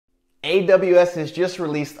AWS has just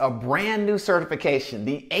released a brand new certification,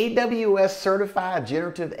 the AWS Certified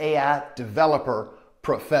Generative AI Developer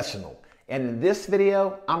Professional. And in this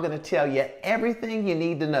video, I'm going to tell you everything you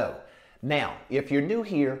need to know. Now, if you're new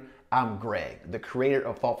here, I'm Greg, the creator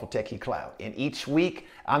of Thoughtful Techie Cloud. And each week,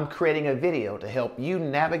 I'm creating a video to help you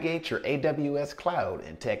navigate your AWS cloud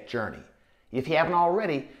and tech journey. If you haven't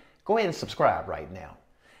already, go ahead and subscribe right now.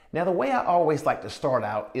 Now, the way I always like to start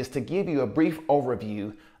out is to give you a brief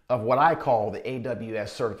overview of what I call the AWS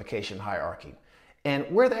certification hierarchy. And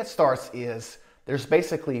where that starts is there's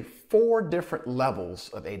basically 4 different levels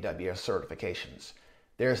of AWS certifications.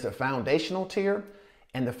 There's the foundational tier,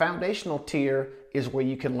 and the foundational tier is where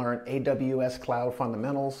you can learn AWS cloud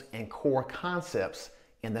fundamentals and core concepts.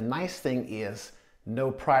 And the nice thing is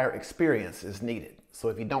no prior experience is needed. So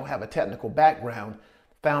if you don't have a technical background,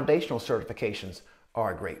 foundational certifications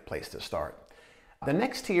are a great place to start. The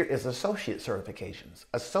next tier is associate certifications.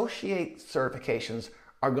 Associate certifications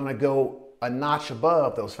are going to go a notch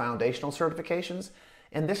above those foundational certifications,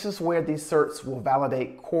 and this is where these certs will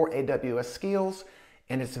validate core AWS skills,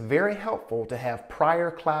 and it's very helpful to have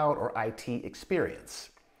prior cloud or IT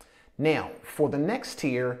experience. Now, for the next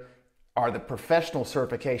tier are the professional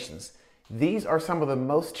certifications. These are some of the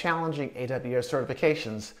most challenging AWS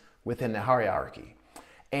certifications within the hierarchy.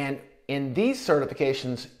 And in these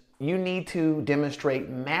certifications, you need to demonstrate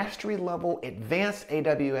mastery level advanced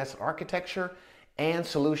AWS architecture and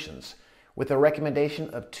solutions with a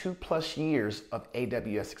recommendation of 2+ years of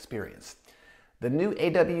AWS experience. The new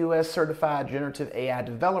AWS Certified Generative AI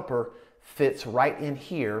Developer fits right in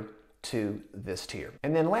here to this tier.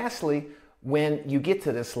 And then lastly, when you get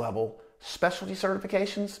to this level, specialty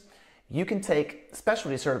certifications, you can take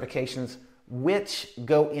specialty certifications which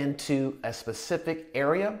go into a specific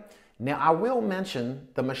area. Now, I will mention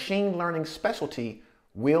the machine learning specialty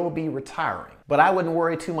will be retiring, but I wouldn't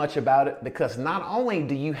worry too much about it because not only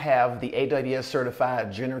do you have the AWS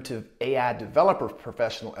Certified Generative AI Developer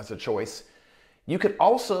Professional as a choice, you could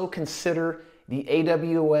also consider the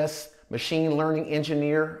AWS Machine Learning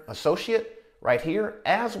Engineer Associate right here,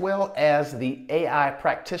 as well as the AI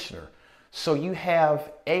Practitioner. So you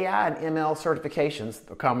have AI and ML certifications,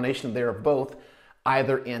 a combination there of both,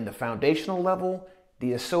 either in the foundational level,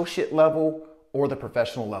 the associate level, or the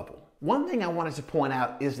professional level. One thing I wanted to point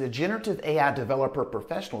out is the Generative AI Developer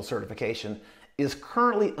Professional certification is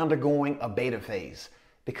currently undergoing a beta phase.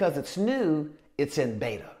 Because it's new, it's in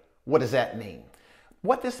beta. What does that mean?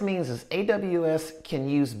 What this means is AWS can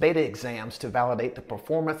use beta exams to validate the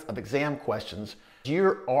performance of exam questions.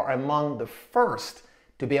 You are among the first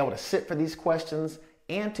to be able to sit for these questions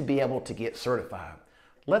and to be able to get certified.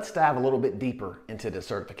 Let's dive a little bit deeper into this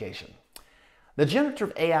certification. The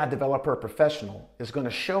Generative AI Developer Professional is going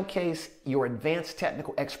to showcase your advanced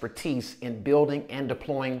technical expertise in building and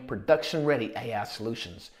deploying production-ready AI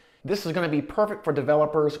solutions. This is going to be perfect for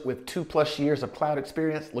developers with 2+ years of cloud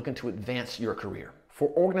experience looking to advance your career. For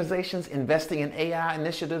organizations investing in AI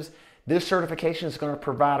initiatives, this certification is going to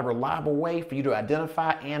provide a reliable way for you to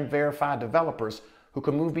identify and verify developers who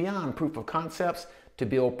can move beyond proof of concepts to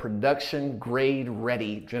build production-grade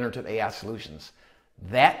ready generative AI solutions.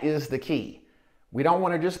 That is the key. We don't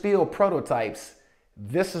want to just build prototypes.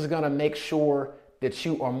 This is going to make sure that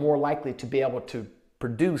you are more likely to be able to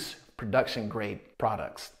produce production-grade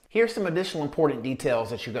products. Here's some additional important details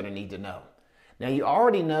that you're going to need to know. Now, you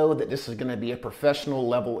already know that this is going to be a professional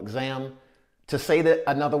level exam. To say that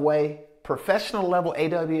another way, professional level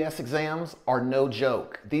AWS exams are no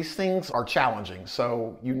joke. These things are challenging,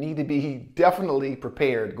 so you need to be definitely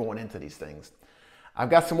prepared going into these things. I've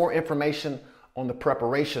got some more information on the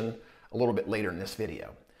preparation a little bit later in this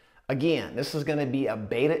video. Again, this is going to be a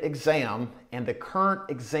beta exam, and the current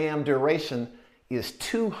exam duration is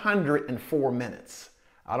 204 minutes.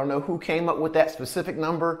 I don't know who came up with that specific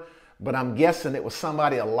number, but I'm guessing it was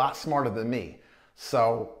somebody a lot smarter than me.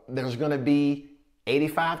 So there's going to be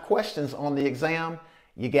 85 questions on the exam.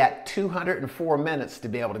 You got 204 minutes to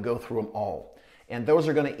be able to go through them all. And those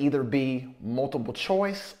are going to either be multiple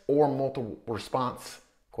choice or multiple response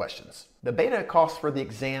questions. The beta cost for the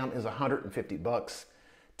exam is $150.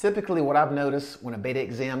 Typically, what I've noticed when a beta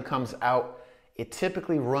exam comes out, it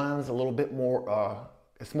typically runs a little bit more,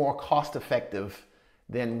 it's more cost effective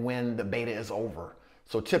than when the beta is over.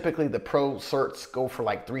 So typically the pro certs go for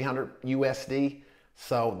like 300 USD.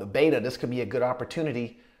 So the beta, this could be a good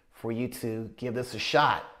opportunity for you to give this a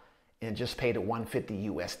shot and just pay the 150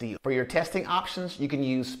 USD. For your testing options, you can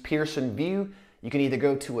use Pearson VUE. You can either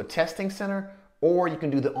go to a testing center or you can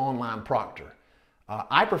do the online proctor.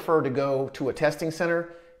 I prefer to go to a testing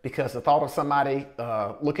center because the thought of somebody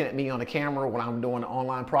looking at me on the camera when I'm doing an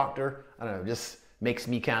online proctor, I don't know, just makes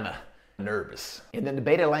me kind of nervous. And then the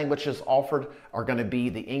beta languages offered are going to be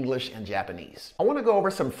the English and Japanese. I want to go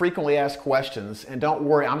over some frequently asked questions, and don't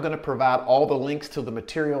worry, I'm going to provide all the links to the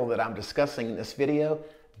material that I'm discussing in this video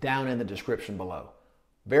down in the description below.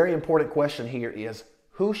 Very important question here is,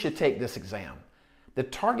 who should take this exam? The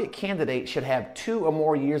target candidate should have 2 or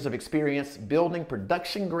more years of experience building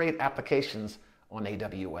production-grade applications on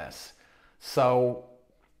AWS. So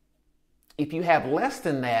if you have less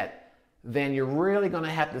than that, then you're really going to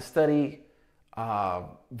have to study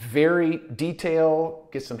very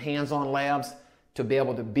detailed, get some hands-on labs to be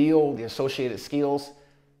able to build the associated skills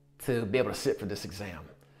to be able to sit for this exam.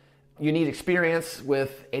 You need experience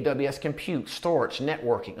with AWS compute, storage,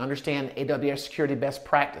 networking, understand AWS security best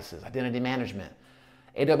practices, identity management,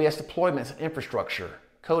 AWS deployments and infrastructure,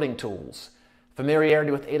 coding tools,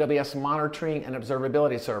 familiarity with AWS monitoring and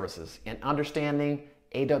observability services, and understanding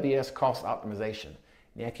AWS cost optimization.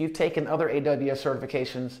 Now, if you've taken other AWS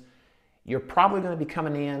certifications, you're probably going to be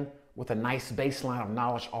coming in with a nice baseline of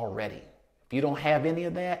knowledge already. If you don't have any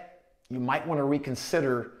of that, you might want to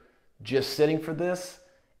reconsider just sitting for this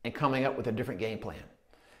and coming up with a different game plan.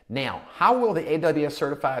 Now, how will the AWS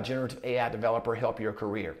Certified Generative AI Developer help your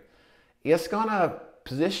career? It's going to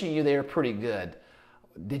position you there pretty good.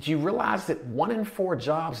 Did you realize that 1 in 4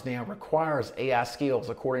 jobs now requires AI skills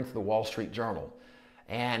according to the Wall Street Journal?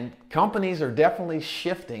 And companies are definitely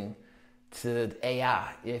shifting to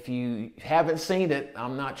AI. If you haven't seen it,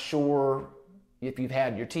 I'm not sure if you've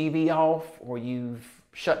had your TV off or you've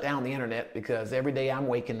shut down the internet, because every day I'm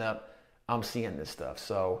waking up, I'm seeing this stuff.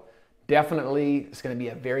 So definitely it's going to be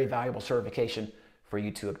a very valuable certification for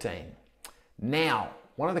you to obtain. Now,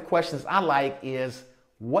 one of the questions I like is,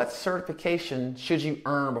 what certification should you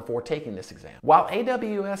earn before taking this exam? While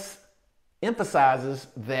AWS emphasizes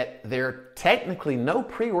that there are technically no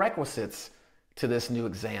prerequisites to this new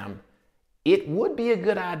exam, it would be a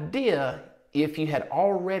good idea if you had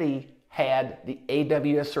already had the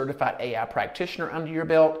AWS Certified AI Practitioner under your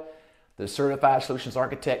belt, the Certified Solutions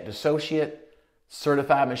Architect Associate,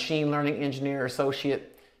 Certified Machine Learning Engineer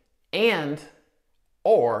Associate, and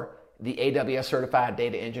or the AWS Certified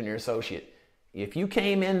Data Engineer Associate. If you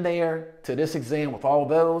came in there to this exam with all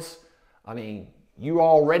those, I mean, you're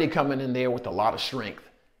already coming in there with a lot of strength.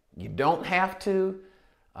 You don't have to.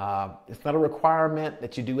 It's not a requirement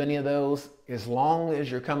that you do any of those, as long as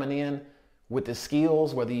you're coming in with the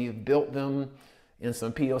skills, whether you've built them in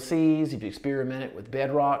some POCs, if you experimented with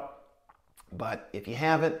Bedrock. But if you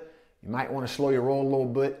haven't, you might want to slow your roll a little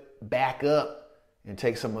bit, back up, and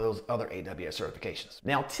take some of those other AWS certifications.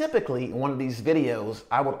 Now, typically in one of these videos,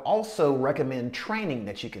 I would also recommend training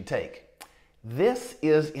that you can take. This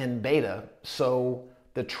is in beta, so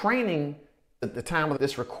the training at the time of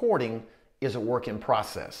this recording is a work in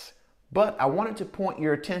process. But I wanted to point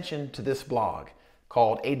your attention to this blog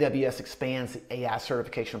called AWS Expands the AI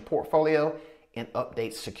Certification Portfolio and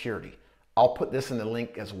Updates Security. I'll put this in the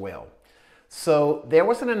link as well. So there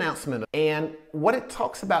was an announcement, and what it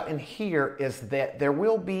talks about in here is that there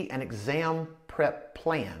will be an exam prep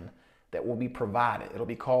plan that will be provided. It'll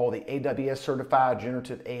be called the AWS Certified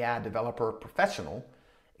Generative AI Developer Professional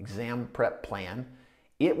Exam Prep Plan.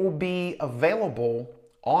 It will be available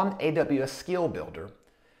on AWS Skill Builder,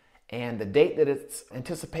 and the date that it's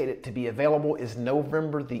anticipated to be available is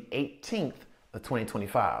November the 18th of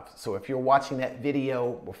 2025. So if you're watching that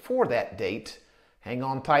video before that date, hang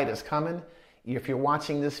on tight, it's coming. If you're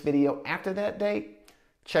watching this video after that date,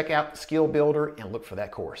 check out Skill Builder and look for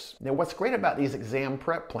that course. Now, what's great about these exam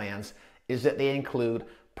prep plans is that they include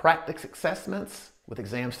practice assessments with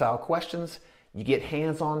exam style questions. You get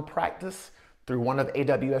hands-on practice through one of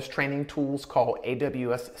AWS training tools called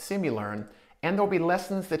AWS Simulearn, and there'll be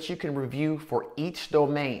lessons that you can review for each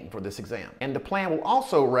domain for this exam. And the plan will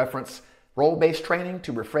also reference role-based training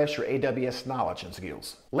to refresh your AWS knowledge and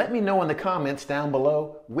skills. Let me know in the comments down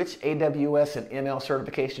below which AWS and ML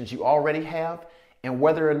certifications you already have and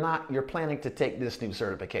whether or not you're planning to take this new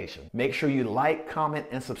certification. Make sure you like, comment,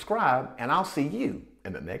 and subscribe, and I'll see you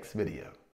in the next video.